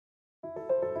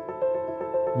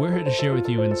We're here to share with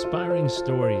you inspiring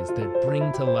stories that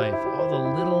bring to life all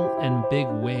the little and big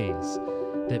ways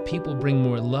that people bring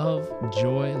more love,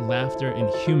 joy, laughter, and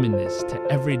humanness to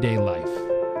everyday life.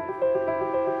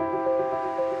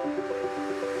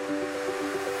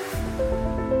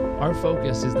 Our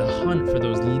focus is the hunt for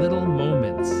those little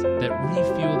moments that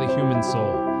refuel the human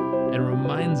soul and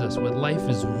reminds us what life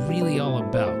is really all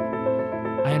about.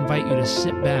 I invite you to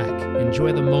sit back,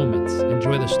 enjoy the moments,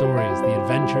 enjoy the stories, the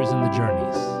adventures, and the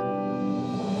journeys.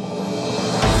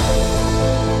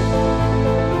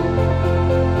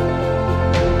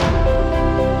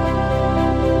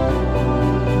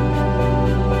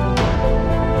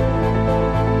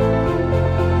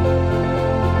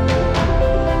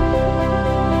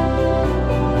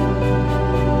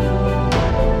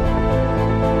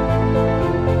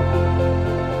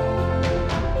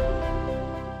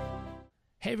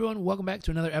 Welcome back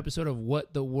to another episode of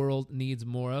What the World Needs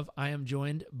More of. I am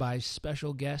joined by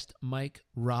special guest Mike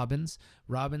Robbins.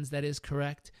 Robbins, that is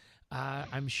correct.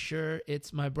 I'm sure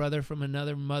it's my brother from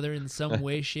another mother in some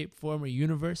way, shape, form, or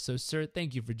universe. So, sir,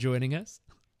 thank you for joining us.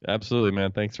 Absolutely,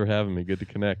 man. Thanks for having me. Good to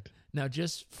connect. Now,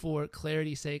 just for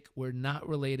clarity's sake, we're not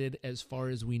related as far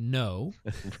as we know.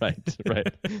 Right.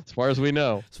 As far as we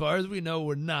know. As far as we know,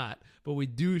 we're not. But we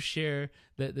do share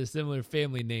the similar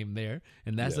family name there,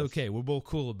 and that's okay. We're both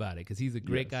cool about it because he's a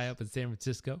great guy up in San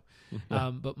Francisco.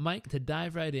 But Mike, to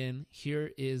dive right in,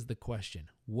 here is the question.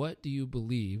 What do you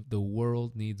believe the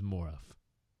world needs more of?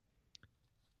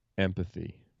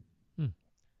 Empathy.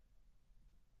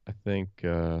 I think,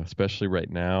 especially right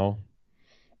now,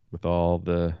 with all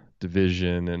the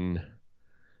division and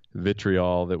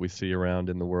vitriol that we see around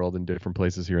in the world in different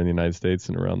places here in the United States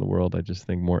and around the world, I just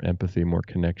think more empathy, more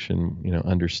connection,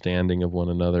 understanding of one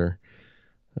another,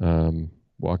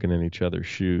 walking in each other's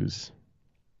shoes.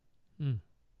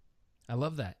 I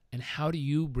love that. And how do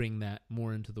you bring that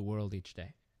more into the world each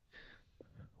day?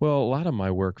 Well, a lot of my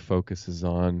work focuses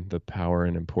on the power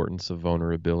and importance of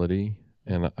vulnerability.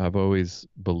 And I've always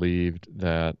believed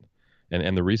that,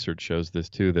 and the research shows this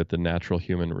too, that the natural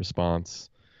human response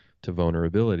to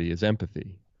vulnerability is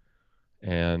empathy.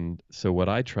 And so what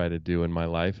I try to do in my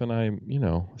life, and I,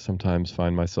 sometimes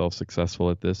find myself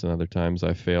successful at this and other times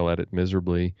I fail at it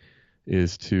miserably,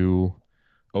 is to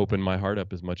open my heart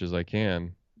up as much as I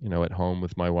can, at home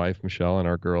with my wife, Michelle, and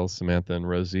our girls, Samantha and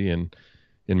Rosie, and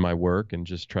in my work, and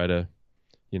just try to,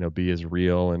 be as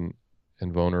real and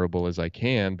vulnerable as I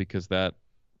can, because that,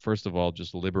 first of all,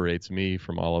 just liberates me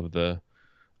from all of the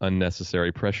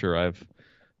unnecessary pressure I've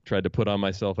tried to put on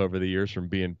myself over the years from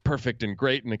being perfect and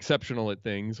great and exceptional at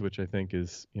things, which I think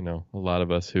is, a lot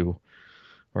of us who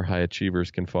are high achievers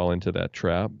can fall into that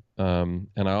trap. And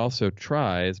I also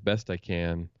try as best I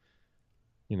can,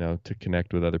 to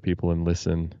connect with other people and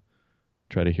listen,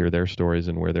 try to hear their stories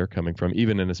and where they're coming from,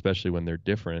 even and especially when they're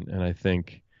different. And I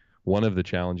think one of the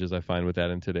challenges I find with that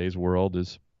in today's world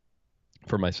is,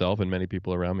 for myself and many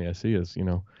people around me I see, is,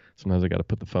 sometimes I got to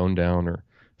put the phone down or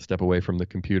step away from the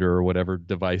computer or whatever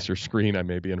device or screen I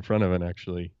may be in front of and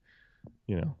actually,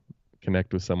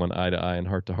 connect with someone eye to eye and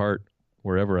heart to heart,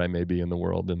 wherever I may be in the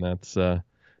world. And that's,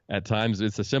 at times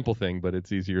it's a simple thing, but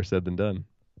it's easier said than done.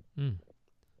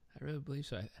 I really believe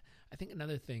so. I think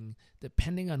another thing,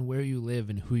 depending on where you live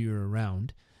and who you're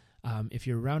around, if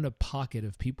you're around a pocket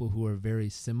of people who are very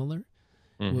similar,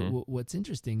 what's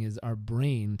interesting is our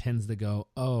brain tends to go,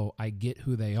 oh, I get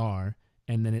who they are.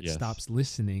 And then it stops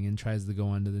listening and tries to go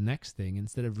on to the next thing,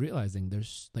 instead of realizing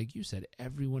there's, like you said,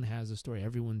 everyone has a story.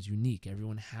 Everyone's unique.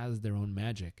 Everyone has their own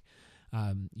magic.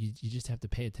 You just have to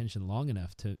pay attention long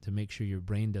enough to make sure your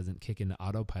brain doesn't kick into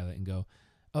autopilot and go,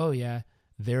 oh, yeah,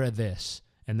 they're a this.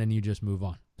 And then you just move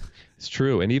on. It's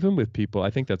true. And even with people,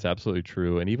 I think that's absolutely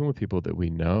true. And even with people that we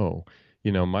know,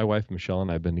 my wife, Michelle,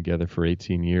 and I have been together for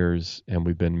 18 years and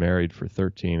we've been married for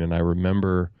 13. And I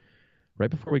remember right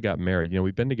before we got married,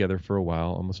 we've been together for a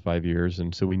while, almost 5 years.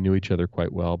 And so we knew each other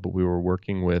quite well, but we were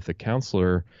working with a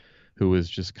counselor who was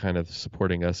just kind of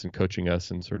supporting us and coaching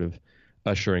us and sort of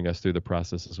ushering us through the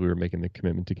process as we were making the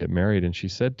commitment to get married. And she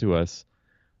said to us,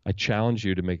 I challenge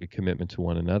you to make a commitment to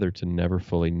one another to never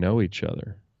fully know each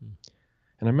other.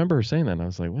 And I remember her saying that, and I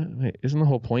was like, wait, isn't the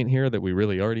whole point here that we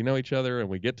really already know each other and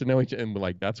we get to know each other, and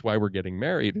like that's why we're getting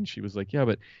married? And she was like, yeah,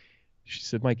 but she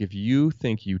said, Mike, if you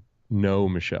think you know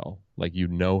Michelle, like you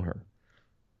know her,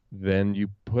 then you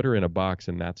put her in a box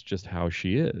and that's just how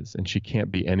she is, and she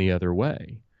can't be any other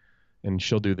way, and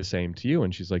she'll do the same to you.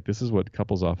 And she's like, this is what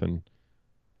couples often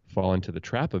fall into the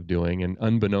trap of doing, and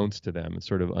unbeknownst to them, it's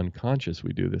sort of unconscious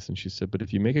we do this. And she said, but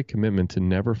if you make a commitment to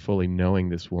never fully knowing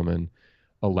this woman,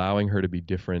 allowing her to be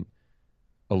different,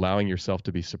 allowing yourself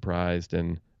to be surprised,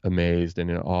 and amazed and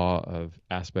in awe of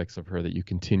aspects of her that you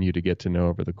continue to get to know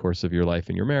over the course of your life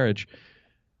and your marriage,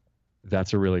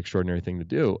 that's a really extraordinary thing to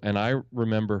do. And I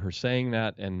remember her saying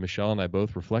that, and Michelle and I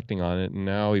both reflecting on it. And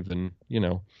now, even,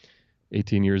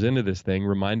 18 years into this thing,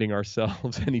 reminding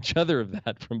ourselves and each other of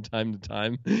that from time to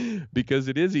time, because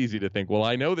it is easy to think, well,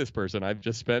 I know this person. I've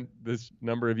just spent this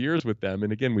number of years with them.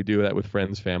 And again, we do that with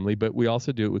friends, family, but we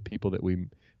also do it with people that we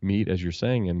meet, as you're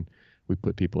saying, and we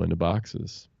put people into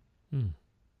boxes.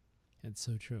 It's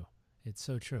so true. It's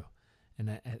so true.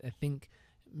 And I think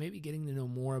maybe getting to know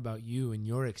more about you and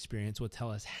your experience will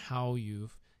tell us how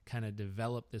you've kind of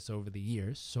developed this over the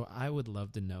years. So I would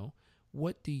love to know,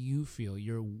 what do you feel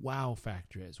your wow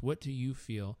factor is? What do you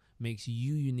feel makes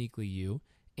you uniquely you?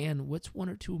 And what's one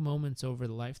or two moments over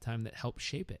the lifetime that help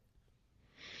shape it?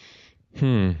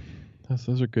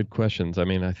 Those are good questions. I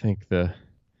mean, I think the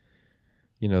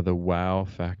wow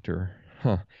factor,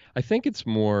 I think it's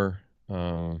more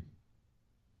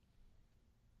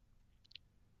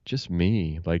just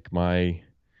me, like my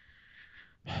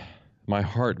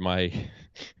heart, my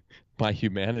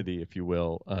humanity, if you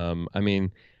will. I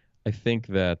mean, I think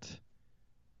that,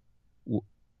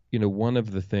 one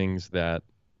of the things that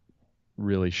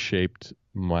really shaped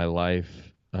my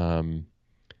life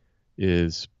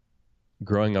is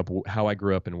growing up, how I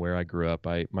grew up and where I grew up.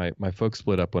 My folks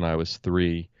split up when I was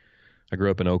 3. I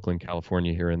grew up in Oakland,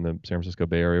 California, here in the San Francisco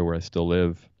Bay Area, where I still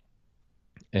live.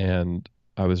 And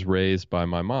I was raised by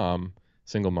my mom,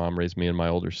 single mom, raised me and my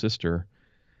older sister.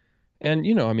 And,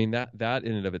 I mean, that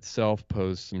in and of itself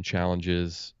posed some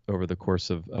challenges over the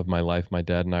course of my life. My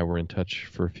dad and I were in touch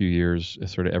for a few years,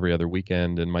 sort of every other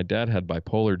weekend. And my dad had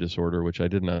bipolar disorder, which I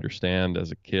didn't understand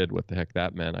as a kid what the heck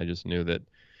that meant. I just knew that,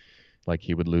 like,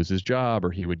 he would lose his job,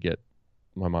 or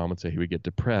my mom would say he would get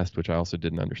depressed, which I also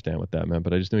didn't understand what that meant.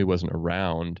 But I just knew he wasn't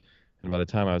around. And by the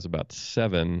time I was about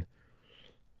 7,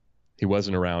 he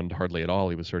wasn't around hardly at all.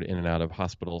 He was sort of in and out of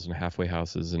hospitals and halfway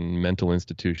houses and mental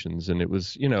institutions. And it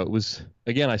was,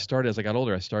 again, as I got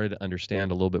older, I started to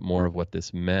understand a little bit more of what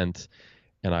this meant.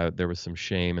 And there was some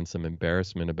shame and some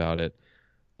embarrassment about it.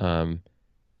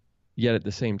 Yet at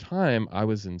the same time, I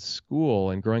was in school,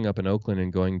 and growing up in Oakland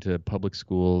and going to public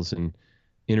schools and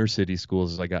inner city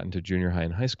schools as I got into junior high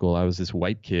and high school, I was this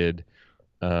white kid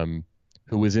who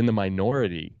was in the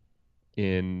minority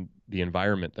in the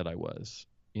environment that I was.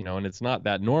 And it's not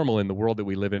that normal in the world that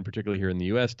we live in, particularly here in the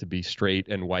U.S., to be straight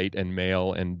and white and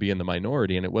male and be in the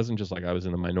minority. And it wasn't just like I was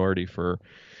in the minority for,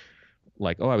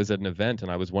 like, I was at an event and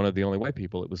I was one of the only white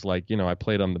people. It was like, I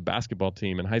played on the basketball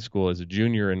team in high school as a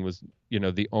junior and was,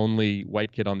 the only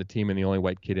white kid on the team and the only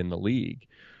white kid in the league.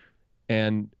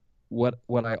 And what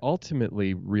I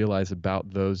ultimately realized about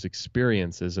those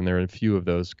experiences, and there are a few of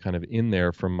those kind of in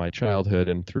there from my childhood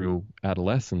and through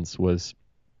adolescence, was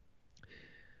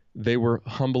they were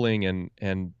humbling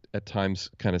and at times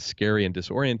kind of scary and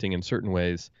disorienting in certain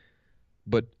ways.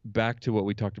 But back to what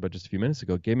we talked about just a few minutes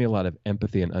ago, it gave me a lot of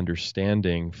empathy and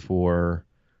understanding for,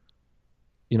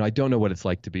 I don't know what it's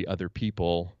like to be other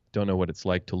people, don't know what it's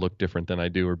like to look different than I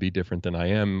do or be different than I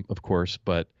am, of course.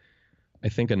 But I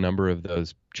think a number of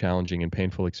those challenging and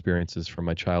painful experiences from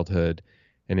my childhood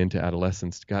and into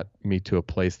adolescence got me to a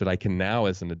place that I can now,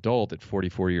 as an adult at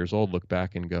 44 years old, look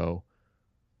back and go,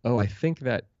 oh, I think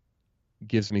that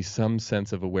gives me some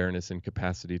sense of awareness and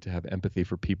capacity to have empathy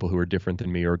for people who are different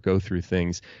than me or go through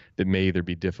things that may either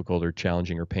be difficult or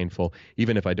challenging or painful.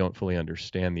 Even if I don't fully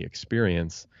understand the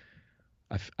experience,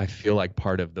 I feel like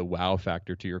part of the wow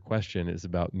factor to your question is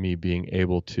about me being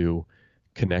able to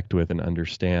connect with and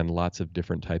understand lots of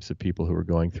different types of people who are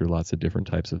going through lots of different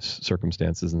types of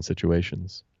circumstances and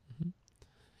situations.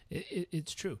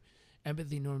 It's true.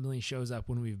 Empathy normally shows up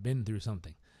when we've been through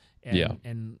something.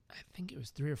 And I think it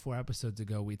was 3 or 4 episodes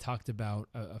ago, we talked about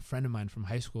a friend of mine from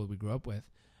high school we grew up with,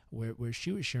 where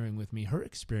she was sharing with me her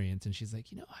experience. And she's like,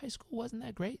 high school wasn't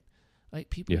that great. Like,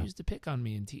 people used to pick on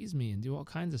me and tease me and do all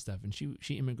kinds of stuff. And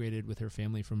she immigrated with her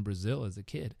family from Brazil as a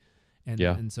kid.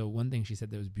 And so one thing she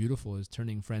said that was beautiful is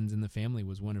turning friends in the family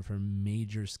was one of her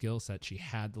major skill sets she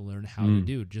had to learn how to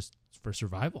do just for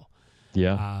survival.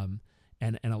 Yeah.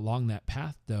 And along that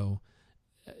path, though,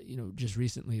 just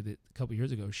recently, a couple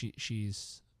years ago,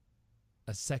 she's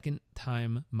a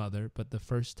second-time mother, but the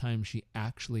first time she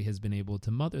actually has been able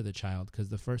to mother the child, because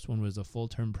the first one was a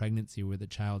full-term pregnancy where the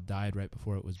child died right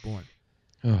before it was born.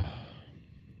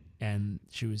 And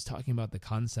she was talking about the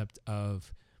concept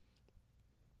of,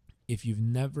 if you've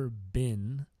never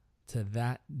been to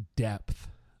that depth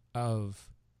of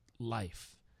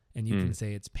life, and you can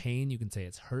say it's pain, you can say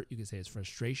it's hurt, you can say it's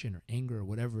frustration or anger or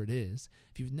whatever it is.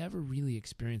 If you've never really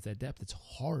experienced that depth, it's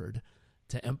hard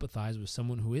to empathize with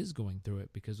someone who is going through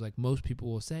it, because like most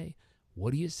people will say,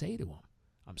 what do you say to them?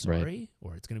 I'm sorry, Right.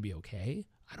 or it's going to be okay.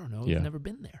 I don't know. Yeah. You've never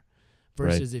been there.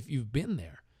 Versus if you've been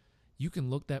there, you can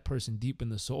look that person deep in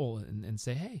the soul and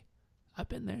say, hey, I've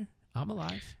been there. I'm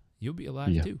alive. You'll be alive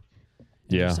Yeah. too. And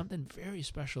Yeah. there's something very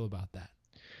special about that.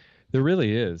 There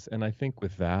really is. And I think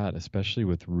with that, especially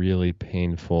with really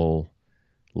painful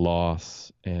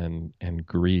loss and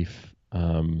grief,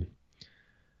 both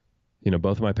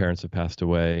of my parents have passed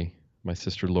away. My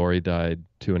sister Lori died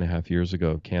 2.5 years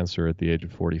ago of cancer at the age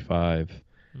of 45.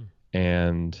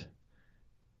 And,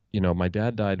 my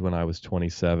dad died when I was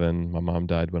 27. My mom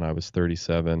died when I was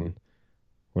 37.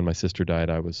 When my sister died,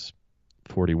 I was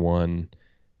 41.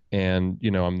 And,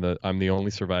 I'm the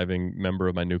only surviving member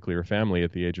of my nuclear family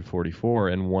at the age of 44.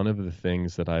 And one of the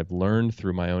things that I've learned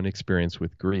through my own experience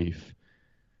with grief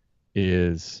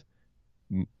is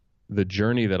the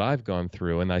journey that I've gone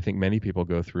through, and I think many people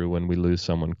go through when we lose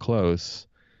someone close,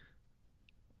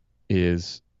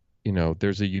 is,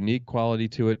 there's a unique quality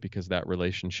to it because that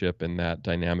relationship and that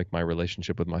dynamic, my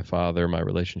relationship with my father, my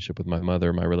relationship with my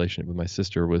mother, my relationship with my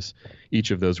sister,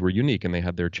 each of those were unique, and they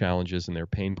had their challenges and their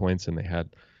pain points, and they had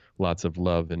lots of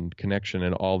love and connection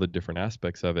and all the different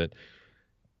aspects of it.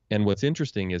 And what's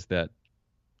interesting is that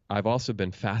I've also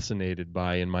been fascinated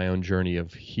by, in my own journey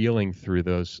of healing through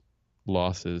those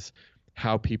losses,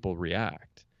 how people react.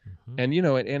 And,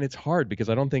 and it's hard because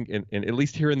I don't think, and at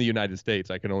least here in the United States,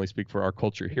 I can only speak for our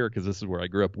culture here because this is where I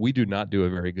grew up. We do not do a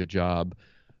very good job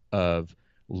of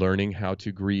learning how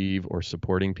to grieve or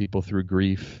supporting people through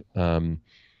grief.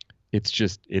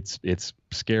 It's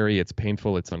scary. It's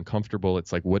painful. It's uncomfortable.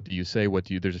 It's like, what do you say?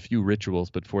 There's a few rituals,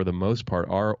 but for the most part,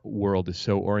 our world is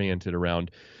so oriented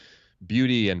around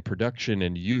beauty and production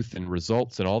and youth and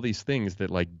results and all these things that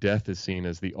like death is seen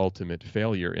as the ultimate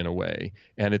failure in a way.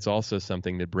 And it's also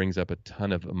something that brings up a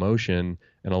ton of emotion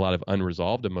and a lot of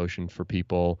unresolved emotion for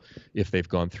people if they've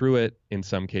gone through it in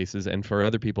some cases. And for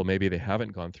other people, maybe they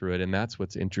haven't gone through it. And that's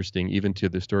what's interesting, even to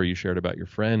the story you shared about your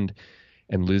friend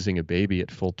and losing a baby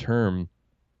at full term.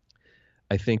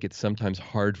 I think it's sometimes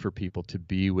hard for people to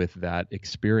be with that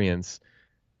experience,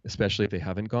 especially if they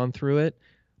haven't gone through it.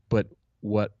 But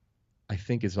what I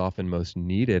think is often most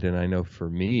needed, and I know for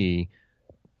me,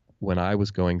 when I was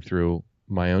going through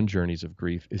my own journeys of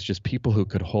grief, is just people who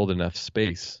could hold enough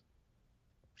space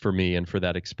for me and for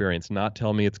that experience. Not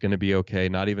tell me it's going to be okay,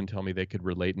 not even tell me they could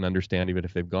relate and understand even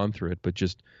if they've gone through it, but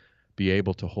just be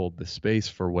able to hold the space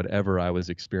for whatever I was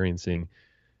experiencing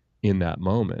in that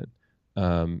moment.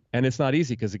 And it's not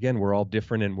easy because, again, we're all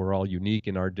different and we're all unique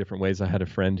in our different ways. I had a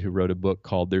friend who wrote a book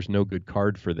called There's No Good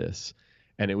Card for This.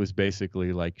 And it was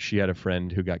basically like she had a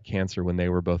friend who got cancer when they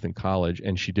were both in college,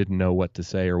 and she didn't know what to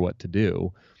say or what to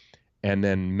do. And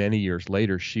then many years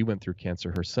later, she went through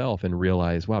cancer herself and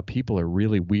realized, wow, people are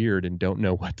really weird and don't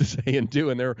know what to say and do.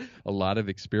 And there are a lot of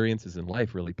experiences in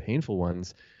life, really painful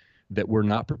ones, that we're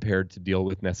not prepared to deal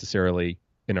with necessarily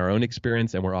in our own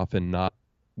experience. And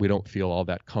we don't feel all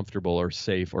that comfortable or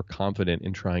safe or confident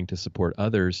in trying to support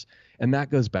others. And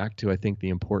that goes back to, I think, the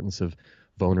importance of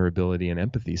vulnerability and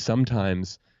empathy.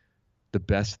 Sometimes the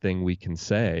best thing we can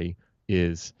say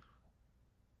is,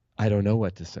 I don't know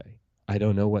what to say. I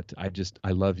don't know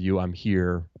I love you. I'm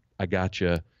here. I got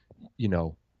you.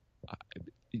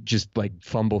 Just like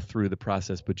fumble through the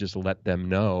process, but just let them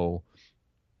know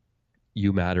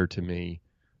you matter to me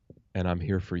and I'm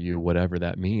here for you, whatever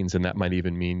that means. And that might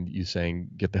even mean you saying,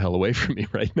 get the hell away from me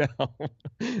right now.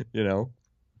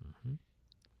 Mm-hmm.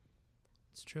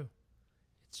 It's true.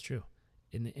 It's true.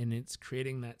 And it's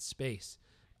creating that space.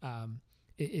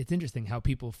 It's interesting how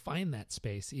people find that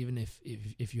space, even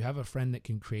if you have a friend that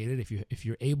can create it, if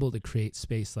you're able to create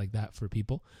space like that for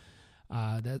people,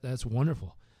 that's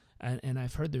wonderful. And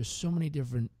I've heard there's so many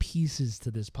different pieces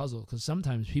to this puzzle, because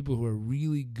sometimes people who are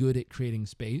really good at creating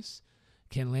space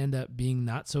can land up being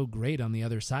not so great on the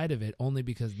other side of it, only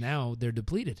because now they're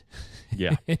depleted.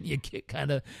 Yeah. And you get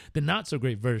kind of the not so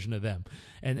great version of them.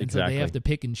 And Exactly. so they have to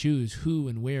pick and choose who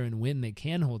and where and when they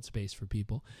can hold space for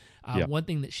people. Yep. One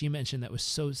thing that she mentioned that was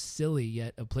so silly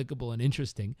yet applicable and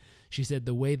interesting, she said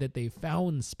the way that they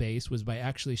found space was by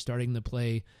actually starting to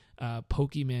play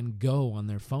Pokemon Go on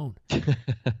their phone.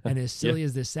 And as silly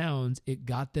as this sounds, it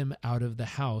got them out of the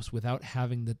house without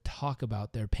having to talk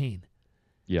about their pain.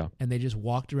 Yeah. And they just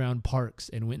walked around parks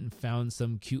and went and found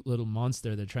some cute little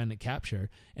monster they're trying to capture.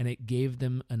 And it gave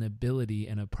them an ability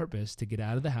and a purpose to get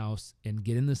out of the house and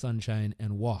get in the sunshine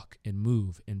and walk and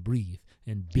move and breathe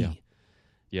and be.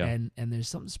 Yeah. And there's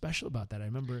something special about that. I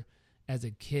remember as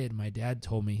a kid, my dad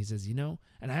told me, he says, and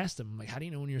I asked him, like, how do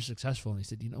you know when you're successful? And he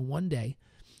said, one day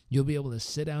you'll be able to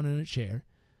sit down in a chair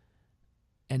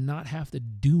and not have to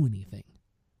do anything.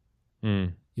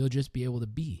 Mm. You'll just be able to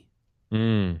be.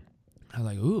 Mm. I'm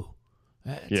like, ooh,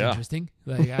 that's Yeah. interesting.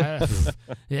 Like,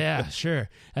 yeah, sure.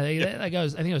 I think I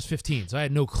was 15, so I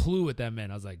had no clue what that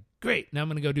meant. I was like, great, now I'm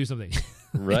gonna go do something.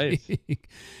 Right.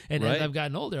 And Right. as I've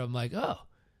gotten older, I'm like, oh,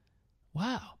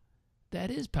 wow, that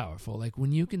is powerful. Like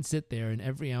when you can sit there and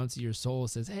every ounce of your soul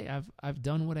says, hey, I've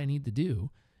done what I need to do.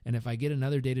 And if I get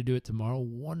another day to do it tomorrow,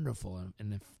 wonderful.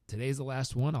 And if today's the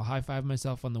last one, I'll high five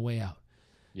myself on the way out.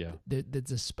 Yeah.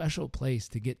 That's a special place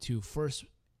to get to, first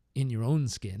in your own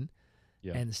skin.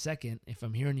 Yeah. And second, if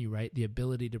I'm hearing you right, the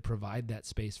ability to provide that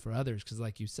space for others. Because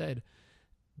like you said,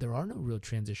 there are no real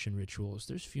transition rituals.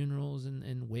 There's funerals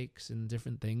and wakes and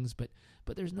different things, but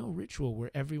there's no ritual where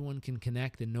everyone can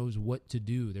connect and knows what to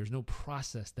do. There's no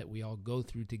process that we all go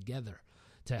through together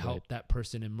to help that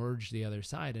person emerge the other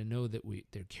side and know that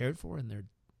they're cared for and they're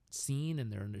seen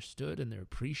and they're understood and they're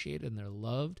appreciated and they're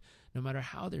loved, no matter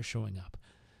how they're showing up.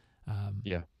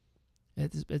 Yeah.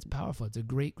 It's powerful. It's a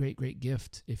great, great, great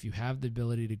gift if you have the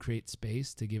ability to create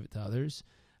space to give it to others.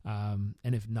 And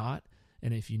if not,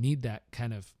 and if you need that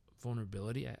kind of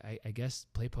vulnerability, I guess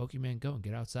play Pokemon Go and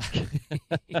get outside.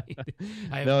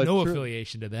 I have no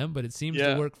affiliation to them, but it seems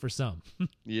to work for some.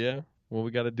 Yeah. Well,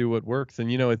 we got to do what works.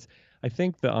 And, I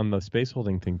think that on the space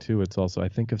holding thing too, it's also, I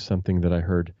think of something that I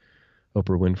heard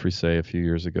Oprah Winfrey say a few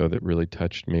years ago that really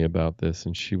touched me about this.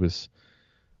 And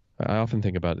I often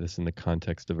think about this in the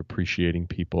context of appreciating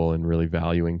people and really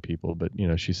valuing people. But,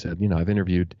 she said, I've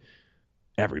interviewed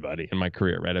everybody in my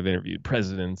career, right? I've interviewed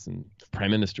presidents and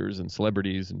prime ministers and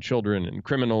celebrities and children and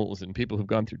criminals and people who've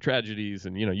gone through tragedies.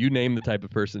 And, you name the type of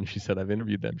person. She said, I've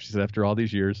interviewed them. She said, after all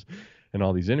these years and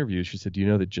all these interviews, she said, do you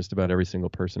know that just about every single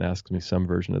person asks me some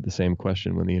version of the same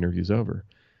question when the interview's over?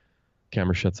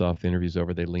 Camera shuts off, the interview's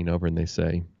over, they lean over and they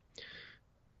say,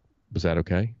 was that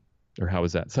okay? Or how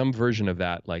was that? Some version of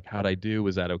that, like, how'd I do?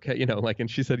 Was that okay? And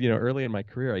she said, early in my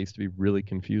career, I used to be really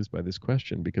confused by this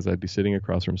question because I'd be sitting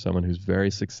across from someone who's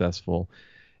very successful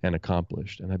and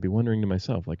accomplished. And I'd be wondering to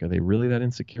myself, like, are they really that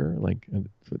insecure? Like,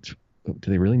 do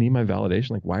they really need my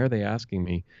validation? Like, why are they asking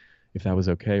me if that was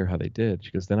okay or how they did?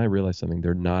 She goes, then I realized something.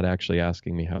 They're not actually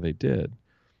asking me how they did.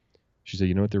 She said,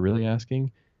 you know what they're really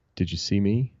asking? Did you see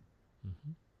me?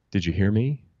 Mm-hmm. Did you hear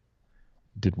me?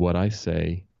 Did what I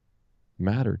say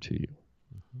matter to you?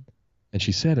 Mm-hmm. And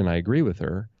she said, and I agree with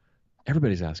her,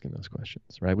 everybody's asking those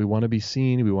questions, right? We want to be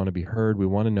seen. We want to be heard. We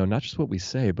want to know not just what we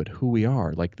say, but who we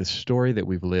are, like the story that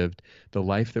we've lived, the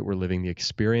life that we're living, the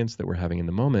experience that we're having in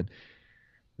the moment,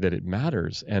 that it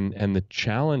matters. And the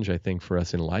challenge, I think, for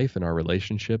us in life and our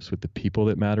relationships with the people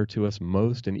that matter to us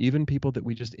most, and even people that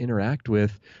we just interact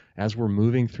with as we're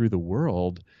moving through the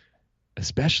world,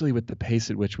 especially with the pace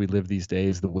at which we live these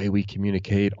days, the way we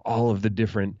communicate, all of the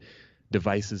different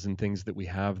devices and things that we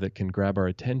have that can grab our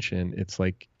attention. It's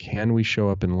like, can we show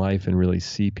up in life and really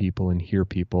see people and hear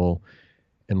people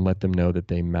and let them know that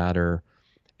they matter?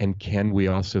 And can we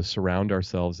also surround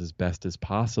ourselves as best as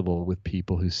possible with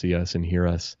people who see us and hear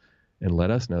us and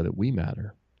let us know that we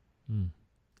matter?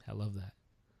 I love that.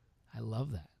 I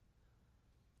love that.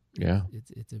 Yeah.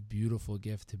 It's a beautiful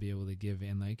gift to be able to give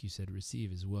and, like you said,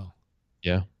 receive as well.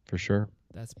 Yeah, for sure.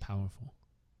 That's powerful.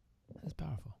 That's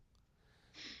powerful.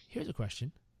 Here's a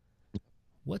question.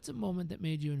 What's a moment that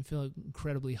made you feel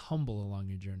incredibly humble along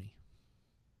your journey?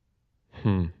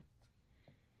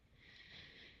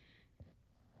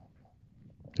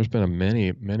 There's been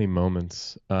many, many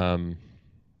moments. I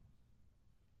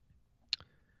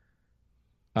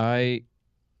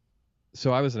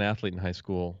was an athlete in high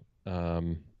school,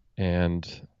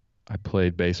 and I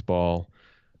played baseball.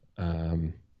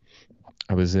 I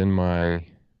was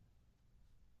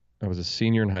a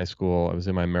senior in high school. I was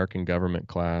in my American government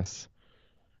class,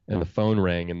 and the phone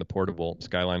rang in the portable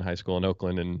Skyline High School in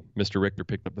Oakland, and Mr. Richter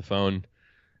picked up the phone,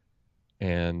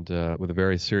 and with a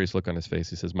very serious look on his face,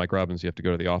 he says, "Mike Robbins, you have to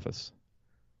go to the office."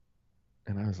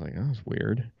 And I was like, "Oh, that's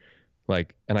weird."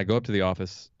 And I go up to the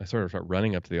office. I sort of start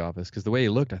running up to the office because the way he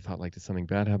looked, I thought, like, did something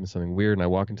bad happen, something weird? And I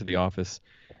walk into the office,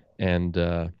 and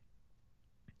the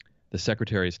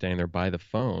secretary is standing there by the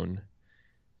phone,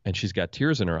 and she's got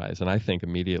tears in her eyes. And I think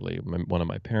immediately one of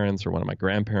my parents or one of my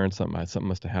grandparents, something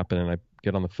must have happened. And I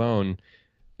get on the phone,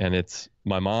 and it's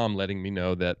my mom letting me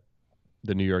know that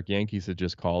the New York Yankees had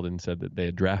just called and said that they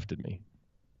had drafted me.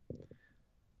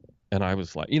 And I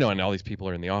was like, and all these people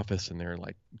are in the office and they're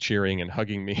like cheering and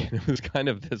hugging me. And it was kind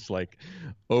of this like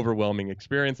overwhelming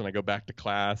experience. And I go back to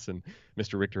class, and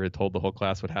Mr. Richter had told the whole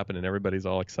class what happened, and everybody's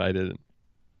all excited.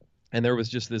 And there was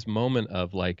just this moment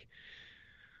of like,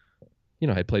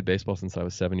 I had played baseball since I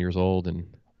was 7 years old, and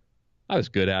I was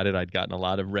good at it. I'd gotten a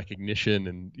lot of recognition,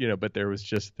 and, but there was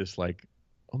just this like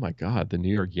oh my God, the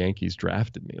New York Yankees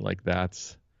drafted me. Like,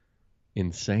 that's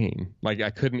insane. Like, I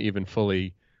couldn't even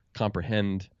fully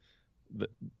comprehend the,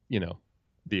 you know,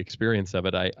 the experience of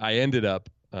it. I ended up,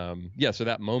 so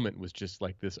that moment was just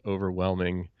like this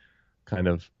overwhelming kind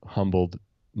of humbled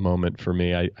moment for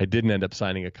me. I didn't end up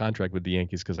signing a contract with the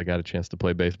Yankees because I got a chance to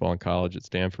play baseball in college at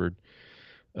Stanford.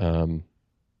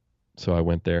 So I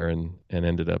went there and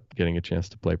ended up getting a chance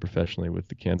to play professionally with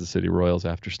the Kansas City Royals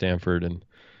after Stanford, and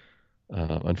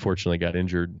unfortunately got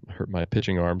injured, hurt my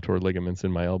pitching arm, tore ligaments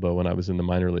in my elbow when I was in the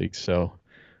minor leagues. So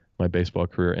my baseball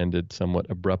career ended somewhat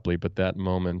abruptly. But that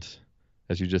moment,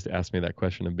 as you just asked me that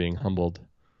question of being humbled,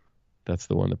 that's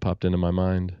the one that popped into my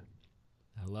mind.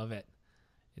 I love it.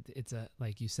 It's a,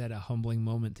 like you said, a humbling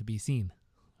moment to be seen,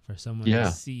 for someone Yeah.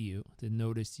 to see you, to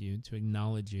notice you, to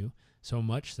acknowledge you, so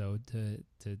much so to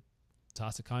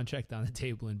toss a contract on the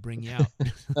table and bring you out.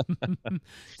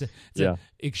 It's an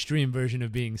extreme version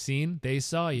of being seen. They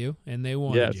saw you and they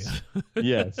wanted you.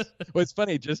 Yes. Well, it's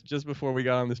funny. Just before we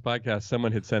got on this podcast,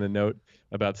 someone had sent a note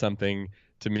about something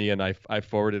to me, and I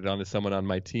forwarded it on to someone on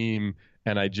my team,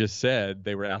 and I just said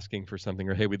they were asking for something,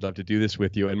 or hey, we'd love to do this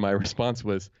with you, and my response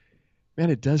was, man,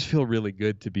 it does feel really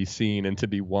good to be seen and to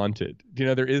be wanted.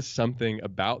 There is something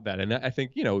about that. And I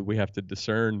think, we have to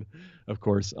discern, of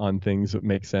course, on things that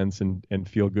make sense and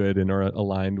feel good and are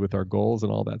aligned with our goals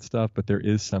and all that stuff. But there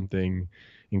is something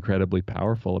incredibly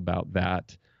powerful about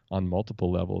that on multiple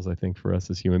levels, I think, for us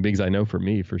as human beings. I know for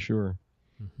me, for sure.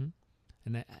 Mm-hmm.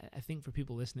 And I think for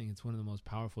people listening, it's one of the most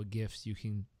powerful gifts you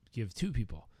can give to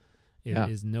people,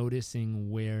 is noticing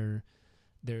where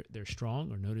they're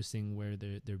strong, or noticing where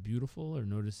they're beautiful, or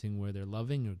noticing where they're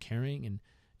loving or caring,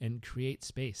 and create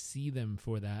space, see them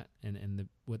for that, and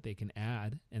what they can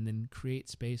add, and then create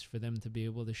space for them to be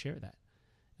able to share that.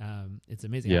 It's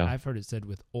amazing. Yeah. I've heard it said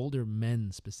with older men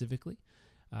specifically,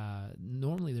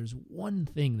 normally there's one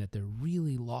thing that they're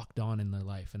really locked on in their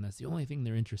life, and that's the only thing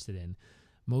they're interested in.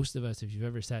 Most of us, if you've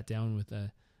ever sat down with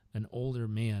an older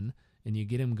man and you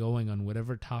get him going on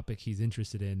whatever topic he's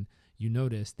interested in, you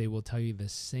notice they will tell you the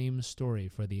same story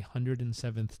for the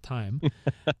 107th time,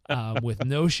 with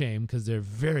no shame, because they're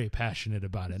very passionate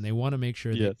about it and they want to make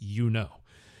sure that you know.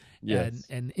 Yes.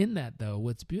 And in that, though,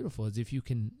 what's beautiful is if you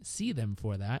can see them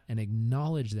for that and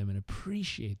acknowledge them and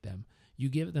appreciate them, you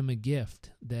give them a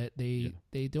gift that they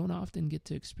don't often get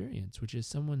to experience, which is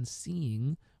someone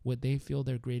seeing what they feel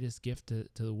their greatest gift to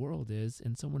the world is,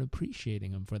 and someone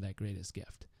appreciating them for that greatest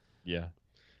gift. Yeah.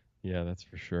 Yeah, that's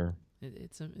for sure.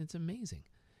 It's amazing.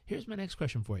 Here's my next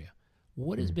question for you.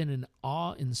 What has been an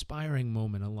awe-inspiring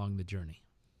moment along the journey?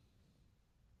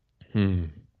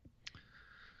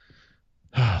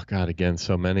 Oh, God, again,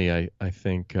 so many. I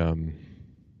think,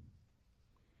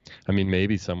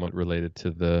 maybe somewhat related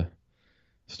to the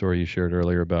story you shared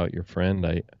earlier about your friend.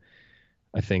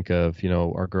 I think of,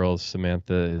 our girls,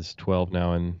 Samantha is 12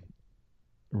 now, and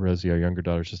Rosie, our younger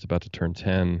daughter, is just about to turn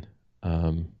 10.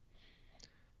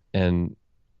 And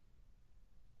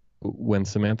when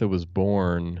Samantha was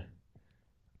born,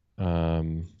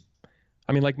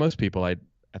 like most people, at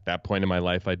that point in my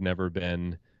life, I'd never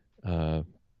been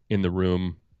in the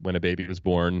room when a baby was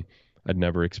born. I'd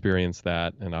never experienced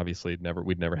that, and obviously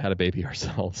we'd never had a baby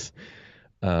ourselves.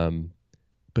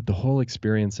 But the whole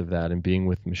experience of that, and being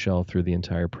with Michelle through the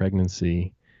entire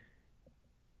pregnancy,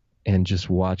 and just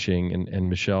watching, and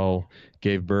Michelle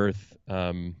gave birth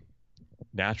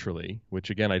naturally, which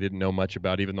again, I didn't know much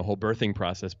about even the whole birthing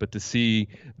process, but to see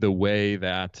the way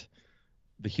that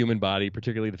the human body,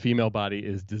 particularly the female body,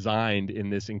 is designed in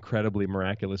this incredibly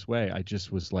miraculous way, I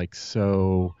just was like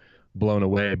so blown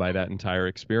away by that entire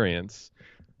experience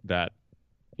that,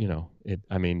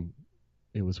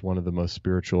 it was one of the most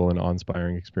spiritual and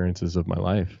awe-inspiring experiences of my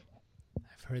life.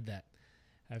 I've heard that.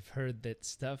 I've heard that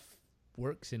stuff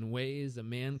works in ways a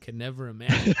man can never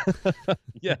imagine.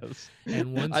 Yes.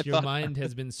 And once your mind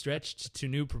has been stretched to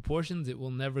new proportions, it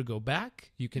will never go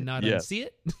back. You cannot unsee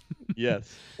it.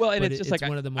 Yes. Well, and but it's just it's like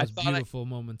one of the most beautiful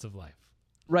moments of life.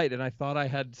 Right. And I thought I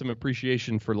had some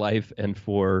appreciation for life and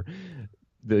for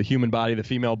the human body, the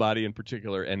female body in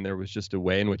particular. And there was just a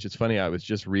way in which, it's funny, I was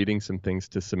just reading some things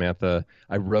to Samantha.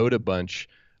 I wrote a bunch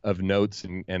of notes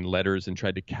and letters and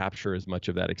tried to capture as much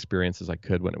of that experience as I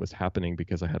could when it was happening,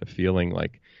 because I had a feeling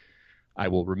like I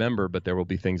will remember, but there will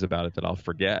be things about it that I'll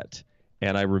forget.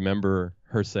 And I remember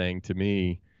her saying to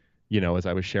me, as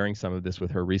I was sharing some of this with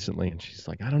her recently, and she's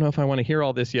like, I don't know if I want to hear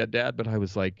all this yet, Dad, but I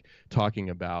was like talking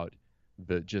about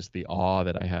the awe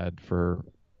that I had for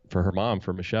her mom,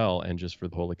 for Michelle, and just for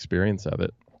the whole experience of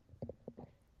it.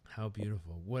 How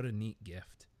beautiful. What a neat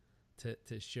gift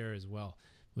to share as well,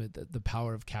 with the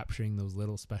power of capturing those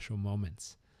little special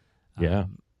moments. Yeah.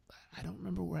 I don't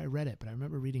remember where I read it, but I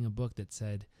remember reading a book that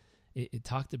said it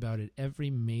talked about at every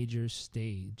major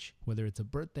stage, whether it's a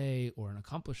birthday or an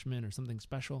accomplishment or something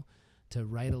special, to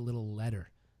write a little letter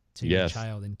to your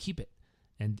child and keep it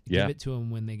and give it to them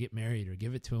when they get married or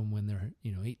give it to them when they're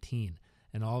 18.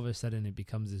 And all of a sudden it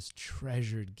becomes this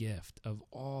treasured gift of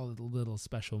all the little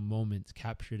special moments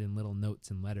captured in little notes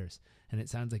and letters. And it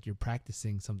sounds like you're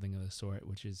practicing something of the sort,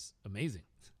 which is amazing.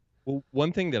 Well,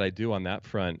 one thing that I do on that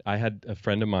front, I had a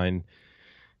friend of mine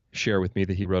share with me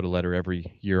that he wrote a letter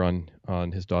every year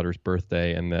on his daughter's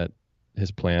birthday, and that his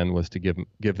plan was to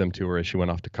give them to her as she went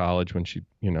off to college when she,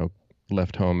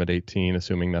 left home at 18,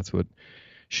 assuming that's what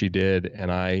she did.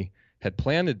 And I had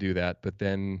planned to do that, but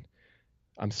then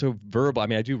I'm so verbal. I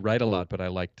mean, I do write a lot, but I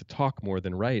like to talk more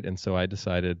than write. And so I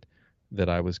decided that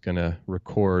I was going to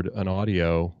record an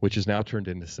audio, which is now turned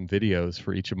into some videos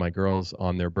for each of my girls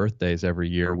on their birthdays every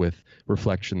year with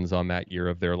reflections on that year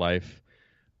of their life.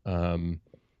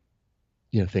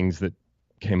 Things that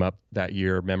came up that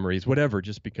year, memories, whatever,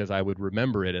 just because I would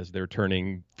remember it as they're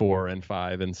turning 4 and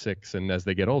 5 and 6. And as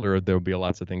they get older, there'll be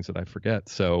lots of things that I forget.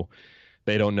 So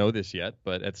they don't know this yet,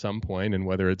 but at some point, and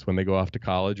whether it's when they go off to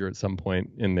college or at some point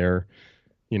in their,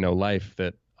 life,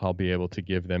 that I'll be able to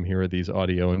give them, here are these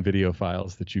audio and video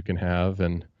files that you can have,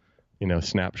 and,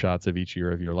 snapshots of each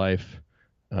year of your life.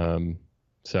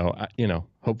 So,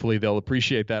 hopefully they'll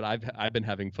appreciate that. I've been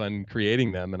having fun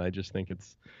creating them, and I just think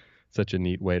it's such a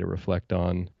neat way to reflect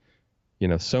on,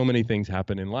 so many things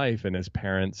happen in life. And as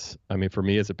parents, I mean, for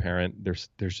me as a parent, there's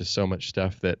just so much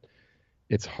stuff that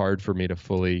it's hard for me to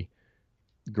fully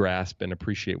grasp and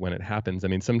appreciate when it happens. I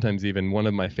mean, sometimes even one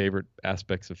of my favorite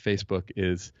aspects of Facebook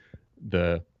is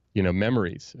the,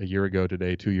 memories a year ago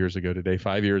today, 2 years ago today,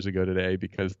 5 years ago today,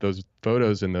 because those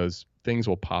photos and those things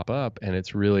will pop up. And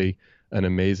it's really an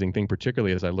amazing thing,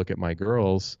 particularly as I look at my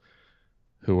girls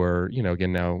who are,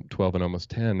 again, now 12 and almost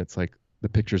 10. It's like the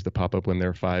pictures that pop up when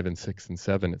they're 5 and 6 and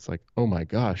 7. It's like, oh my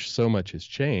gosh, so much has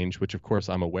changed, which of course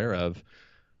I'm aware of,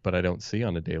 but I don't see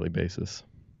on a daily basis.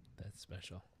 That's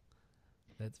special.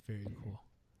 That's very cool.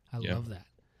 I love that.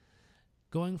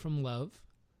 Going from love,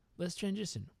 let's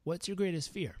transition. What's your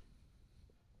greatest fear?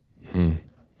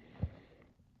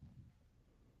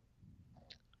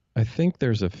 I think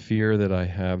there's a fear that I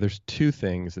have. There's two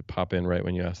things that pop in right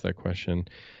when you ask that question.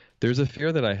 There's a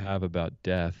fear that I have about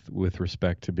death with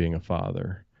respect to being a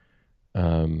father.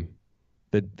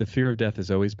 The fear of death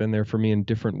has always been there for me in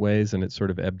different ways, and it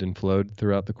sort of ebbed and flowed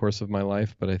throughout the course of my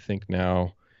life. But I think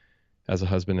now, as a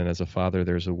husband and as a father,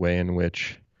 there's a way in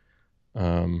which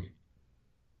I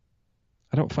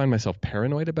don't find myself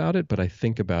paranoid about it, but I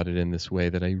think about it in this way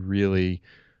that I really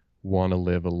want to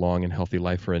live a long and healthy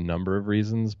life for a number of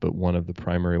reasons. But one of the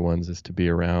primary ones is to be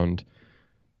around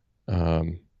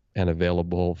and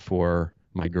available for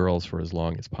my girls for as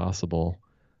long as possible.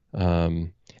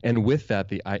 And with that,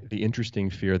 the interesting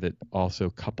fear that also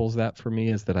couples that for me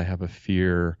is that I have a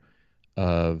fear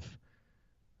of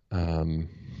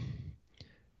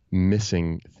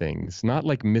missing things, not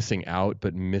like missing out,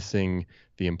 but missing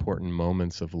the important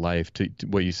moments of life. To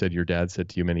what you said, your dad said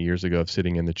to you many years ago, of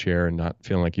sitting in the chair and not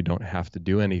feeling like you don't have to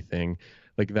do anything.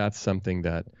 Like, that's something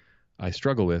that I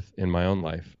struggle with in my own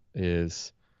life.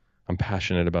 Is I'm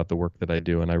passionate about the work that I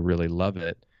do and I really love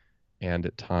it. And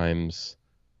at times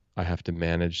I have to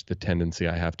manage the tendency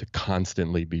I have to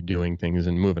constantly be doing things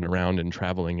and moving around and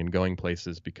traveling and going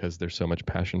places because there's so much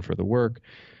passion for the work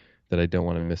that I don't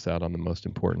want to miss out on the most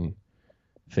important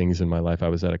things in my life. I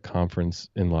was at a conference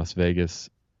in Las Vegas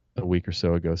a week or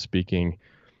so ago speaking,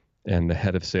 and the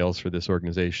head of sales for this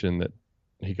organization, that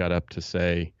he got up to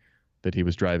say that he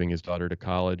was driving his daughter to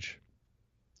college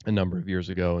a number of years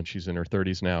ago, and she's in her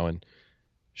 30s now, and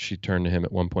she turned to him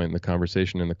at one point in the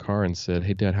conversation in the car and said,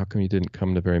 "Hey, Dad, how come you didn't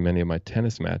come to very many of my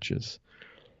tennis matches?"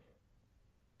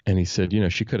 And he said,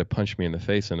 she could have punched me in the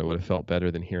face and it would have felt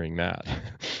better than hearing that,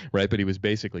 right? But he was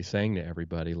basically saying to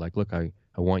everybody, like, look, I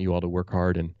want you all to work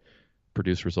hard and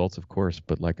produce results, of course,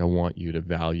 but like, I want you to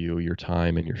value your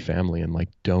time and your family, and like,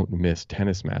 don't miss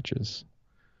tennis matches,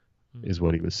 is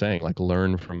what he was saying. Like,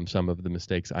 learn from some of the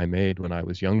mistakes I made when I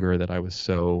was younger, that I was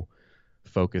so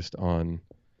focused on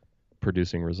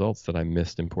producing results that I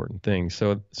missed important things.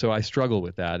 So I struggle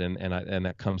with that. And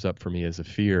that comes up for me as a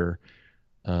fear,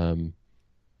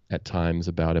 at times,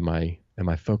 about, am I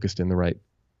focused in the right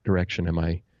direction? Am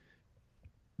I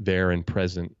there and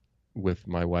present with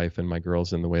my wife and my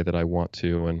girls in the way that I want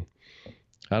to? And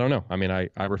I don't know. I mean, I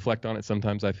reflect on it.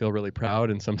 Sometimes I feel really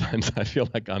proud, and sometimes I feel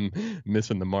like I'm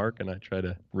missing the mark, and I try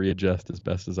to readjust as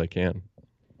best as I can.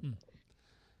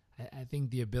 I think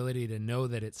the ability to know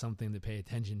that it's something to pay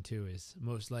attention to is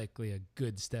most likely a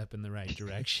good step in the right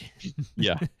direction.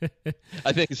 Yeah,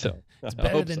 I think so. It's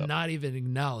better than not even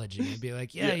acknowledging it. Be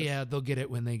like, yeah, they'll get it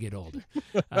when they get older.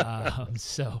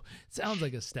 So it sounds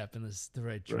like a step in the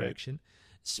right direction. Right.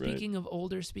 Speaking of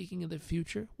older, speaking of the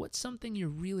future, what's something you're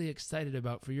really excited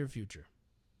about for your future?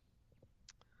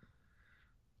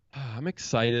 I'm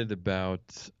excited about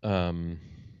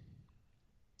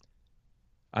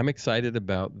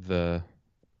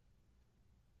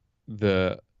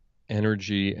the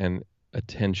energy and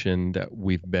attention that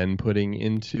we've been putting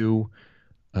into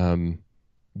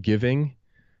giving,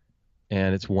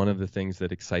 and it's one of the things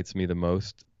that excites me the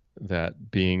most,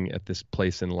 that being at this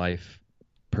place in life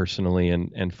personally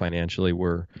and financially,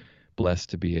 we're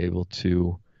blessed to be able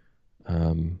to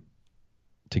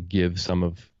give some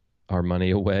of our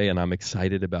money away, and I'm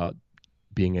excited about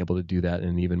being able to do that in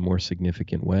an even more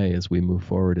significant way as we move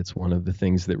forward. It's one of the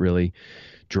things that really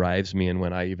drives me, and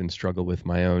when I even struggle with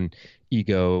my own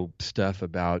ego stuff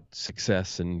about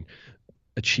success and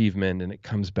achievement, and it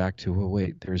comes back to, well,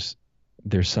 wait, there's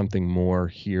something more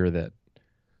here that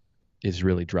is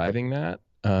really driving that.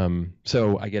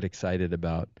 So I get excited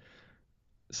about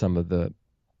some of the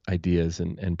ideas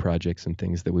and projects and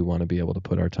things that we want to be able to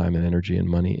put our time and energy and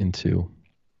money into.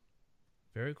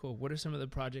 Very cool. What are some of the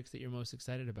projects that you're most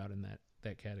excited about in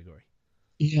that category?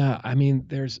 Yeah, I mean,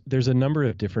 there's a number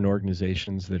of different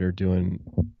organizations that are doing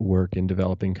work in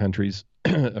developing countries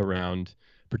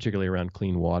particularly around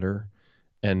clean water.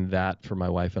 And that, for my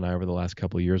wife and I, over the last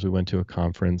couple of years, we went to a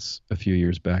conference a few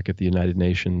years back at the United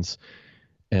Nations,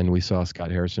 and we saw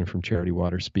Scott Harrison from Charity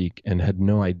Water speak, and had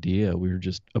no idea. We were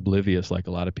just oblivious, like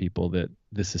a lot of people, that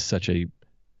this is such a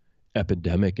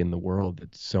epidemic in the world,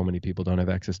 that so many people don't have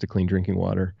access to clean drinking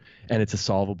water, and it's a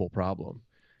solvable problem.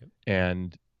 Yep.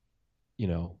 And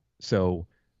so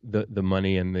the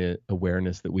money and the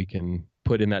awareness that we can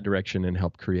put in that direction and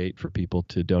help create for people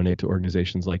to donate to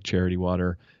organizations like Charity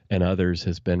Water and others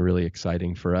has been really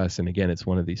exciting for us. And again, it's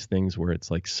one of these things where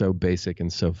it's like so basic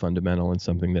and so fundamental, and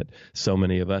something that so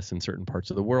many of us in certain parts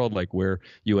of the world, like where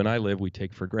you and I live, we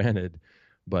take for granted,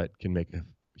 but can make a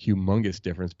humongous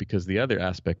difference. Because the other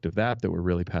aspect of that we're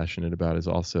really passionate about is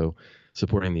also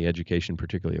supporting the education,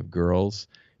 particularly of girls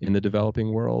in the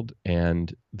developing world,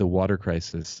 and the water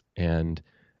crisis and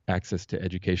access to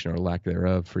education or lack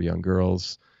thereof for young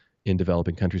girls in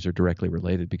developing countries are directly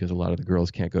related, because a lot of the girls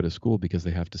can't go to school because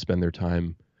they have to spend their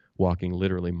time walking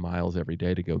literally miles every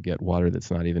day to go get water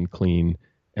that's not even clean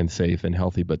and safe and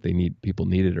healthy, but people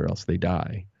need it or else they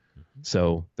die. Mm-hmm.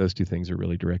 So those two things are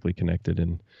really directly connected,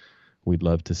 and we'd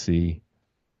love to see,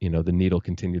 the needle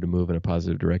continue to move in a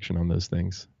positive direction on those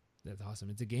things. That's awesome.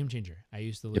 It's a game changer. I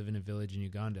used to live in a village in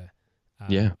Uganda.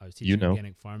 I was teaching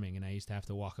organic farming, and I used to have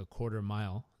to walk a quarter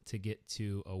mile to get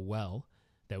to a well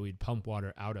that we'd pump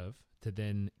water out of, to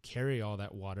then carry all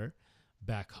that water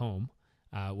back home,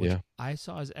 which I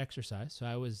saw as exercise. So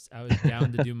I was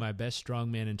down to do my best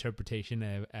strongman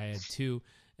interpretation. I had two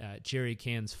jerry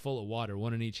cans full of water,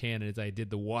 one in each hand, and as I did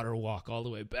the water walk all the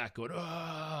way back, going,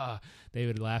 they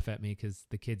would laugh at me because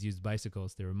the kids used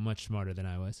bicycles. They were much smarter than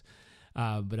I was.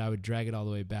 But I would drag it all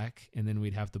the way back, and then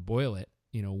we'd have to boil it,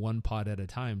 one pot at a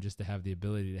time, just to have the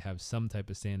ability to have some type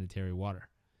of sanitary water.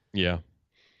 Yeah.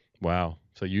 Wow.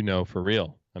 So for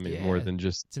real. I mean, more than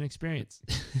just... It's an experience.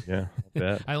 Yeah, I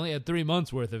bet. I only had 3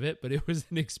 months worth of it, but it was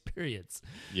an experience.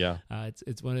 Yeah.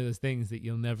 It's one of those things that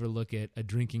you'll never look at a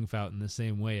drinking fountain the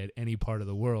same way at any part of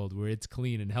the world where it's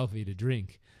clean and healthy to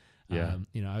drink. Yeah.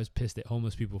 I was pissed at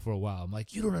homeless people for a while. I'm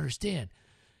like, you don't understand.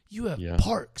 You have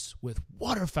parks with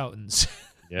water fountains.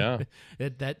 Yeah.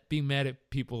 that being mad at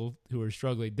people who are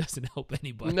struggling doesn't help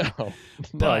anybody. No.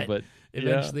 But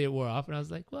eventually it wore off, and I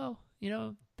was like, well,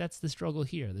 that's the struggle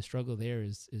here. The struggle there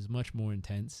is much more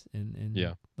intense.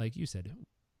 And like you said,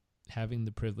 having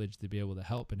the privilege to be able to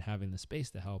help and having the space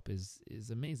to help is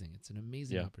amazing. It's an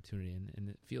amazing opportunity, and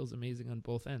it feels amazing on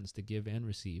both ends to give and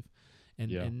receive.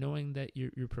 And knowing that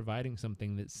you're providing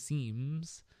something that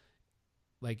seems,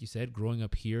 like you said, growing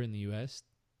up here in the U.S.,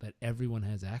 that everyone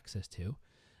has access to.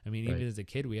 I mean, even as a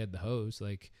kid, we had the hose.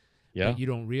 But you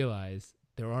don't realize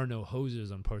there are no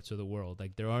hoses on parts of the world.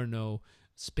 Like, there are no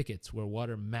spigots where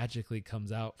water magically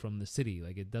comes out from the city.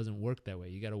 Like, it doesn't work that way.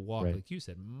 You got to walk, like you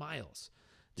said, miles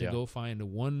to go find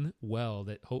one well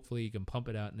that hopefully you can pump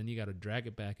it out, and then you got to drag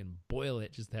it back and boil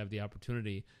it just to have the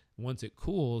opportunity. Once it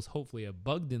cools, hopefully a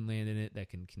bug didn't land in it that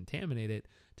can contaminate it,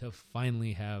 to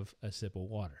finally have a sip of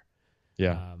water.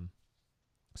 Yeah.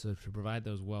 So to provide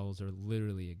those wells are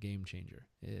literally a game changer.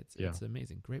 It's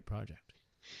amazing. Great project.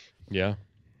 Yeah.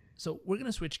 So we're going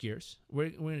to switch gears. We're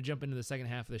going to jump into the second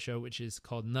half of the show, which is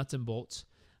called Nuts and Bolts.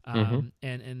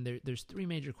 There's three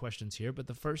major questions here, but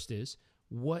the first is,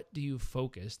 what do you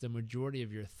focus the majority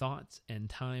of your thoughts and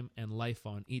time and life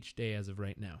on each day as of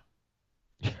right now?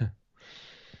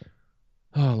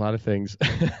 Oh, a lot of things.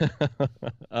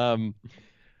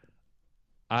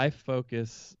 I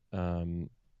focus the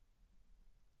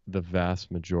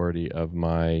vast majority of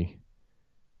my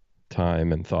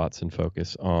time and thoughts and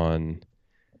focus on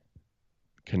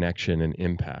connection and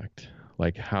impact.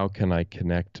 Like, how can I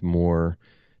connect more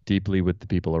deeply with the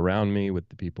people around me, with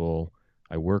the people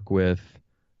I work with,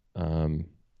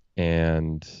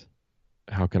 and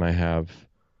how can I have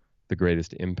the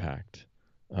greatest impact?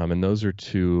 And those are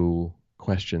two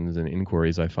questions and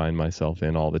inquiries I find myself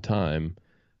in all the time.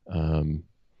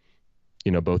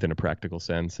 Both in a practical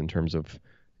sense in terms of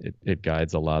it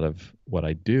guides a lot of what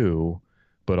I do,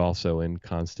 but also in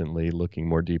constantly looking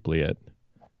more deeply at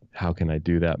how can I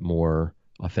do that more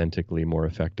authentically, more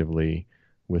effectively,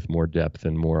 with more depth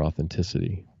and more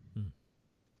authenticity.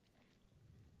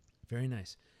 Very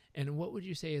nice. And what would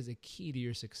you say is a key to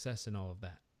your success in all of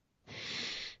that?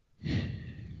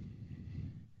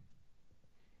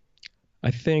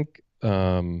 I think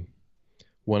one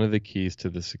of the keys to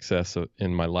the success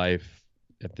in my life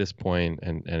at this point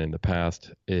and in the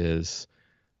past is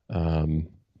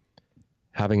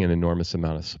having an enormous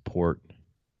amount of support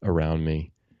around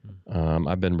me.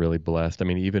 I've been really blessed. I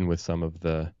mean, even with some of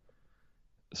the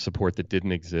support that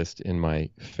didn't exist in my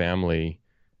family,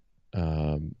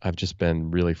 I've just been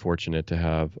really fortunate to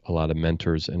have a lot of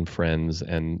mentors and friends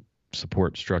and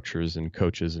support structures and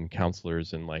coaches and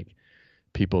counselors and like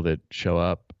people that show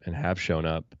up and have shown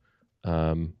up.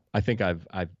 I think I've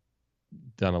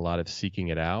done a lot of seeking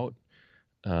it out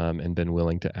and been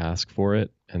willing to ask for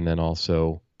it, and then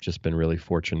also just been really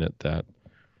fortunate that,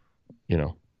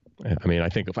 I mean, I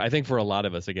think for a lot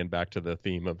of us, again, back to the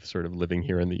theme of sort of living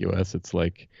here in the U.S., it's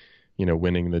like,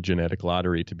 winning the genetic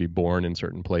lottery to be born in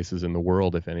certain places in the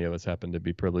world. If any of us happen to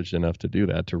be privileged enough to do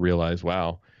that, to realize,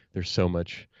 wow, there's so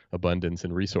much abundance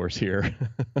and resource here,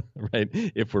 right?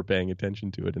 If we're paying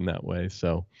attention to it in that way.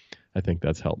 So I think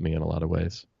that's helped me in a lot of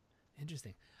ways.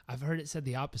 Interesting. I've heard it said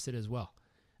the opposite as well,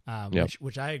 Yep.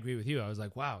 which I agree with you. I was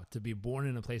like, wow, to be born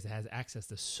in a place that has access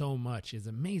to so much is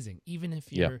amazing. Even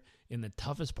if you're in the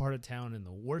toughest part of town, in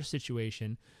the worst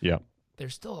situation,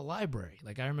 there's still a library.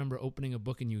 Like, I remember opening a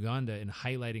book in Uganda and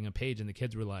highlighting a page, and the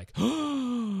kids were like,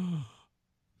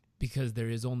 because there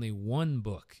is only one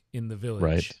book in the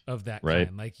village of that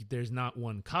kind. Like, there's not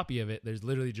one copy of it. There's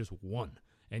literally just one.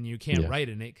 And you can't write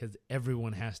in it because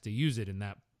everyone has to use it in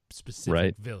that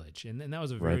specific village. And that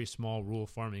was a very small rural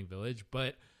farming village,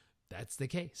 but that's the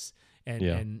case.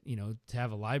 And to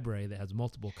have a library that has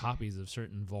multiple copies of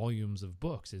certain volumes of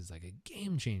books is like a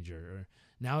game changer. Or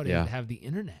nowadays to have the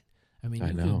internet. I mean,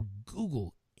 you can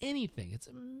Google anything. It's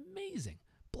amazing.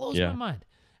 Blows my mind.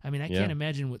 I mean, I can't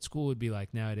imagine what school would be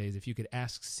like nowadays if you could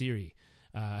ask Siri.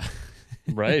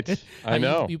 Right. I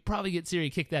know. You probably get Siri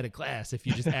kicked out of class if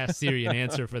you just ask Siri an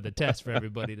answer for the test for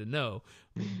everybody to know.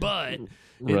 But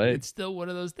it's still one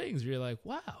of those things where you're like,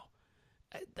 wow,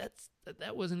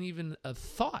 that wasn't even a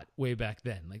thought way back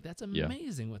then. Like, that's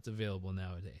amazing what's available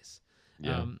nowadays.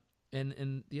 Yeah.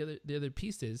 And the other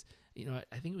piece is,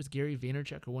 I think it was Gary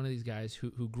Vaynerchuk or one of these guys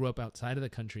who grew up outside of the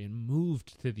country and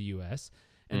moved to the U.S.,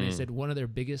 and they said one of their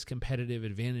biggest competitive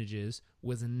advantages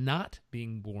was not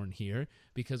being born here,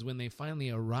 because when they finally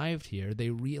arrived here, they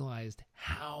realized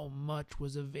how much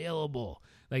was available.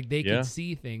 Like, they could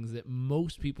see things that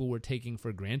most people were taking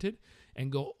for granted and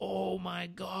go, oh my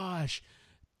gosh,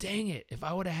 dang it, if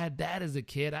I would have had that as a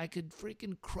kid, I could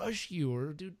freaking crush you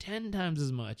or do 10 times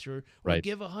as much or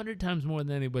give 100 times more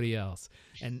than anybody else.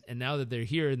 And now that they're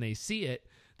here and they see it,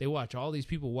 they watch all these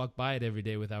people walk by it every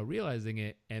day without realizing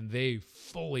it, and they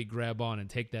fully grab on and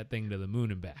take that thing to the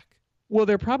moon and back. Well,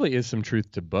 there probably is some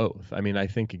truth to both. I mean, I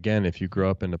think, again, if you grow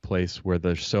up in a place where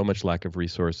there's so much lack of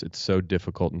resource, it's so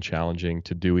difficult and challenging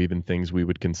to do even things we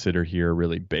would consider here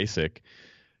really basic,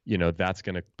 that's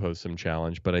going to pose some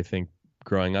challenge. But I think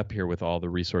growing up here with all the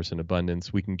resource and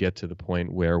abundance, we can get to the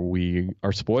point where we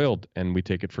are spoiled and we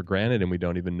take it for granted and we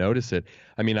don't even notice it.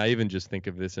 I mean, I even just think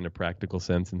of this in a practical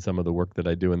sense in some of the work that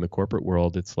I do in the corporate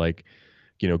world. It's like,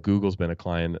 Google's been a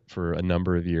client for a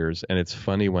number of years. And it's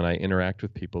funny when I interact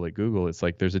with people at Google, it's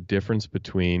like there's a difference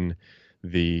between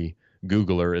the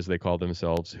Googler, as they call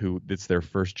themselves, who it's their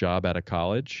first job out of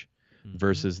college,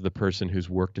 versus the person who's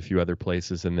worked a few other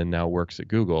places and then now works at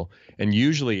Google. And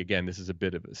usually, again, this is a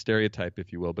bit of a stereotype,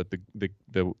 if you will, but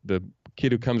the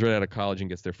kid who comes right out of college and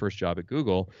gets their first job at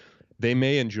Google, they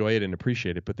may enjoy it and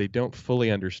appreciate it, but they don't fully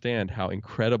understand how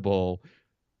incredible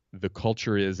the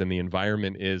culture is and the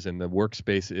environment is and the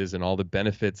workspace is and all the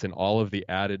benefits and all of the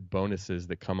added bonuses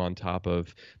that come on top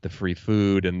of the free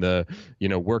food and the,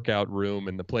 workout room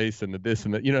and the place and the this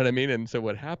and the, you know what I mean? And so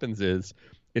what happens is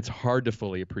it's hard to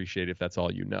fully appreciate if that's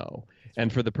all you know.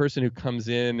 And for the person who comes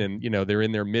in and, they're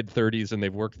in their mid 30s and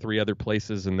they've worked 3 other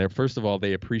places and first of all,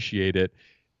 they appreciate it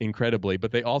incredibly,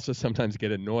 but they also sometimes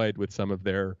get annoyed with some of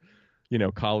their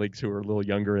colleagues who are a little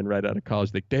younger and right out of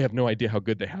college. They have no idea how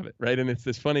good they have it, right? And it's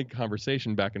this funny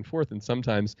conversation back and forth. And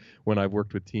sometimes when I've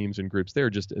worked with teams and groups there,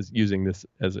 just as using this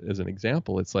as an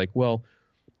example, it's like, well,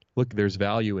 look, there's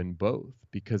value in both,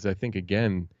 because I think,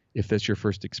 again, if that's your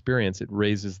first experience, it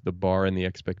raises the bar and the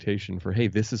expectation for, hey,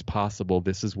 this is possible.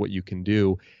 This is what you can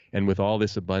do. And with all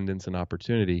this abundance and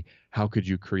opportunity, how could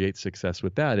you create success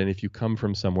with that? And if you come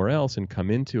from somewhere else and come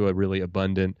into a really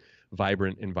abundant,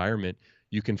 vibrant environment,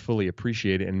 you can fully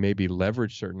appreciate it and maybe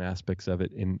leverage certain aspects of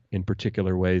it in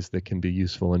particular ways that can be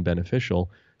useful and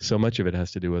beneficial. So much of it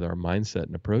has to do with our mindset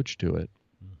and approach to it.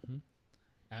 Mm-hmm.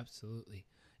 Absolutely.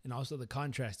 And also the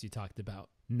contrast you talked about,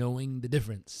 knowing the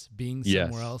difference, being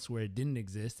somewhere else where it didn't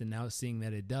exist and now seeing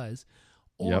that it does.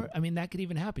 Or, I mean, that could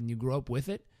even happen. You grow up with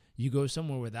it, you go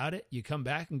somewhere without it, you come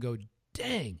back and go,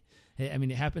 dang. I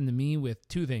mean, it happened to me with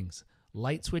 2 things.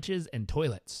 Light switches and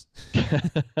toilets.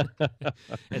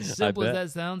 As simple as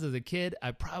that sounds, as a kid,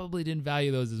 I probably didn't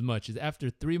value those as much. As after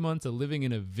 3 months of living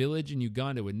in a village in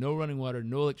Uganda with no running water,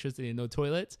 no electricity, and no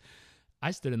toilets,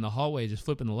 I stood in the hallway just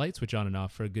flipping the light switch on and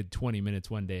off for a good 20 minutes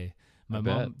one day. My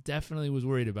mom definitely was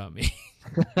worried about me.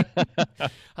 I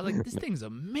was like, this thing's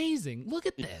amazing. Look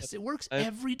at this. It works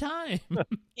every time.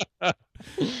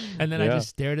 And then I just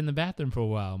stared in the bathroom for a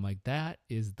while. I'm like, that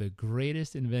is the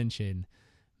greatest invention.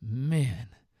 Man.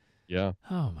 Yeah.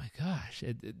 Oh my gosh.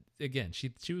 Again,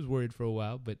 she was worried for a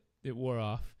while, but it wore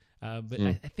off. But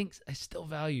I think I still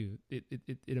value it.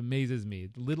 It amazes me.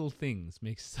 Little things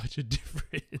make such a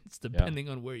difference depending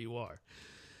on where you are.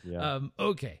 Yeah.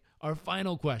 Okay. Our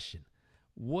final question.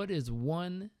 What is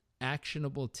one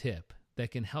actionable tip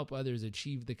that can help others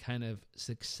achieve the kind of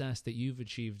success that you've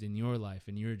achieved in your life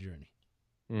and your journey?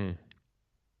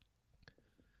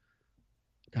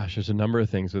 Gosh, there's a number of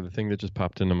things, but the thing that just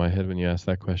popped into my head when you asked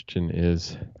that question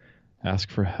is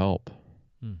ask for help.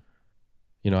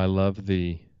 I love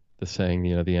the saying,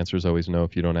 the answer is always no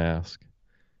if you don't ask.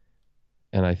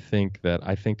 And I think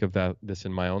of this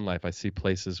in my own life. I see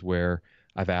places where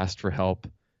I've asked for help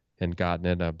and gotten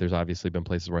it. There's obviously been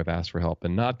places where I've asked for help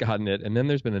and not gotten it. And then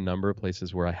there's been a number of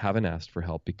places where I haven't asked for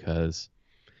help because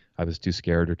I was too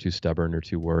scared or too stubborn or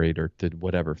too worried or did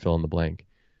whatever, fill in the blank.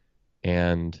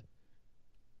 And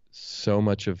so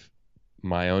much of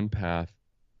my own path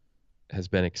has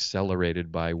been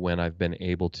accelerated by when I've been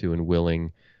able to and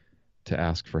willing to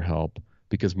ask for help,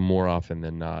 because more often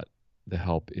than not, the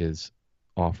help is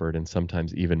offered, and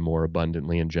sometimes even more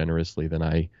abundantly and generously than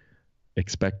I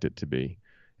expect it to be.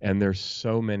 And there's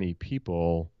so many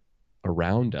people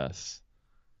around us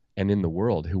and in the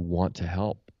world who want to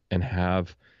help and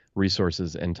have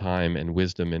resources and time and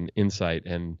wisdom and insight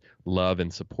and love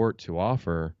and support to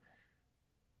offer.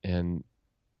 And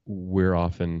we're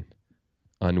often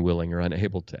unwilling or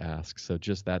unable to ask. So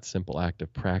just that simple act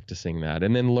of practicing that,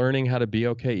 and then learning how to be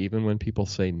okay even when people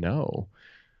say no,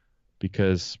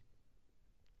 because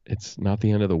it's not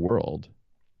the end of the world.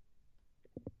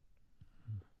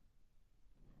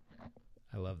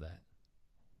 I love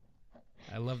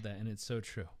that. And it's so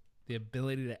true. The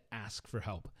ability to ask for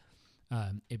help,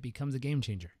 it becomes a game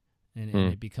changer, and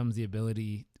it becomes the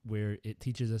ability where it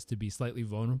teaches us to be slightly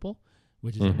vulnerable,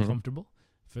 which is uncomfortable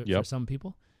for some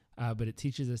people. But it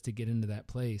teaches us to get into that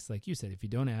place. Like you said, if you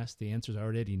don't ask, the answer's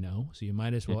already no. So you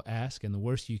might as well ask. And the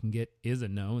worst you can get is a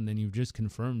no. And then you've just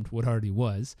confirmed what already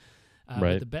was.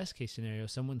 But the best case scenario,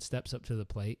 someone steps up to the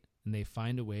plate and they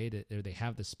find a way to, or they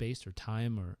have the space or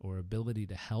time or ability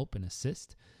to help and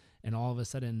assist. And all of a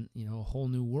sudden, a whole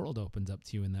new world opens up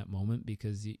to you in that moment,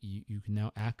 because you can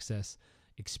now access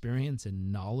experience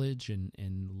and knowledge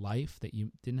and life that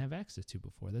you didn't have access to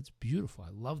before. That's beautiful.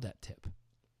 I love that tip.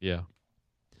 Yeah.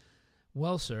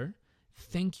 Well, sir,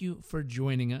 thank you for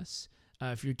joining us.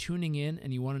 If you're tuning in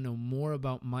and you want to know more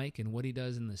about Mike and what he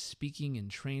does in the speaking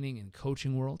and training and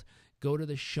coaching world, go to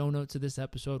the show notes of this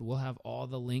episode. We'll have all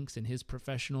the links in his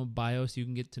professional bio so you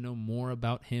can get to know more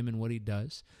about him and what he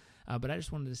does. But I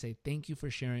just wanted to say thank you for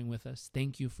sharing with us.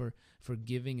 Thank you for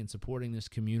giving and supporting this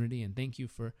community. And thank you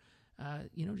for,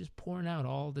 just pouring out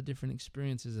all the different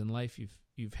experiences in life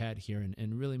you've had here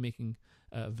and really making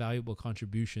a valuable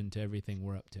contribution to everything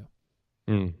we're up to.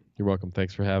 You're welcome.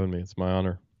 Thanks for having me. It's my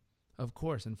honor. Of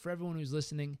course. And for everyone who's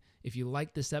listening, if you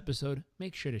like this episode,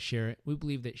 make sure to share it. We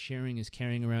believe that sharing is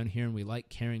caring around here, and we like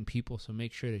caring people, so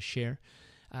make sure to share.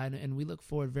 And we look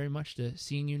forward very much to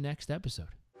seeing you next episode.